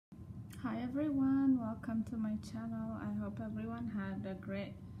Hi everyone, welcome to my channel. I hope everyone had a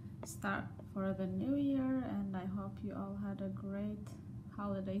great start for the new year, and I hope you all had a great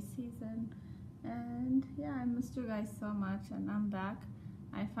holiday season. And yeah, I missed you guys so much, and I'm back.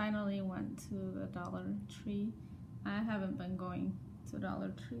 I finally went to the Dollar Tree. I haven't been going to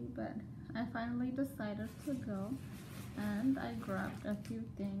Dollar Tree, but I finally decided to go, and I grabbed a few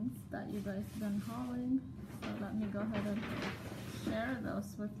things that you guys been hauling. So let me go ahead and share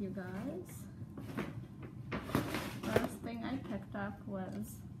those with you guys. First thing I picked up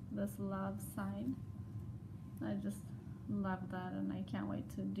was this love sign. I just love that, and I can't wait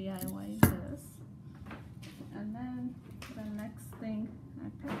to DIY this. And then the next thing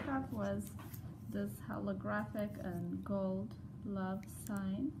I picked up was this holographic and gold love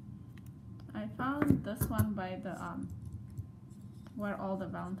sign. I found this one by the where all the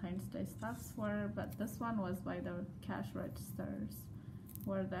Valentine's Day stuffs were, but this one was by the cash registers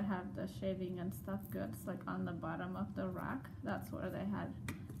where they have the shaving and stuff goods, like on the bottom of the rack. That's where they had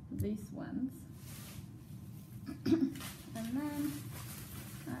these ones. And then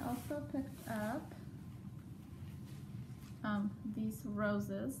I also picked up these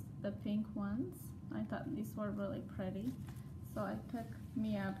roses, the pink ones. I thought these were really pretty, so I picked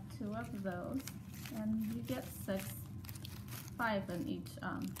me up 2 of those, and you get 5 in each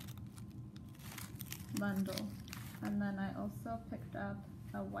bundle. And then I also picked up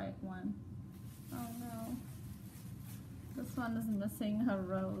a white one. Oh no, this one is missing a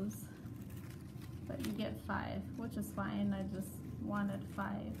rose, but you get 5, which is fine. I just wanted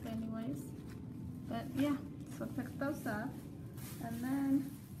 5 anyways. But yeah, so picked those up. And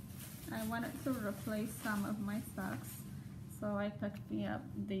then I wanted to replace some of my socks, so I picked me up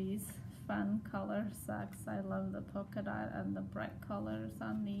these fun color socks. I love the polka dot and the bright colors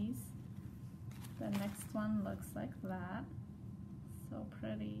on these. The next one looks like that. So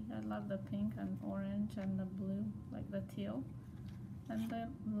pretty. I love the pink and orange and the blue, like the teal, and the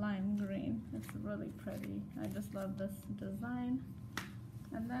lime green. It's really pretty. I just love this design.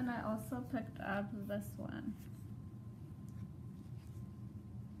 And then I also picked up this one.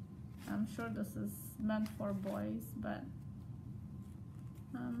 I'm sure this is meant for boys, but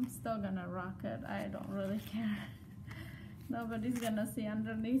I'm still gonna rock it. I don't really care. Nobody's gonna see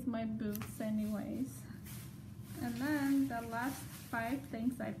underneath my boots anyways. And then the last 5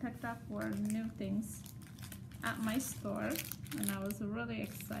 things I picked up were new things at my store, and I was really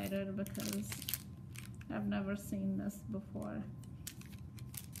excited because I've never seen this before.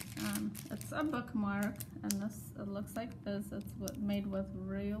 It's a bookmark, and it looks like this. It's made with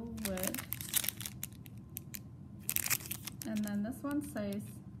real wood. And then this one says,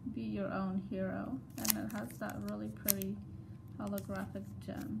 "Be your own hero," and it has that really pretty holographic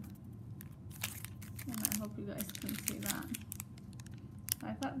gem. And I hope you guys can see that.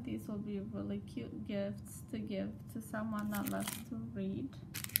 I thought these would be really cute gifts to give to someone that loves to read.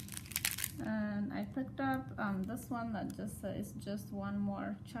 And I picked up this one that just says, "Just one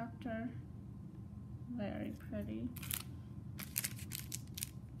more chapter." Very pretty.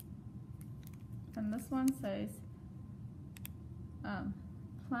 And this one says,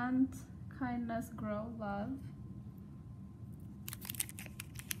 "Plant kindness, grow love."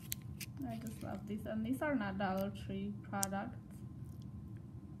 I just love these, and these are not Dollar Tree products,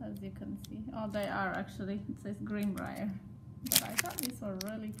 as you can see. Oh, they are actually. It says Greenbrier, but I thought these were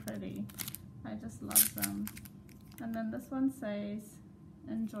really pretty. I just love them. And then this one says,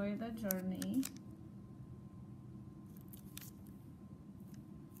 "Enjoy the journey."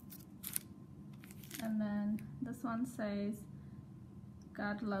 And then this one says,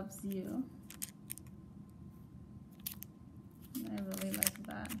 "God loves you." I really like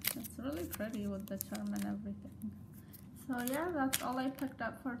that. It's really pretty with the charm and everything. So yeah, that's all I picked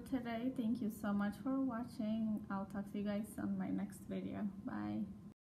up for today. Thank you so much for watching. I'll talk to you guys on my next video. Bye.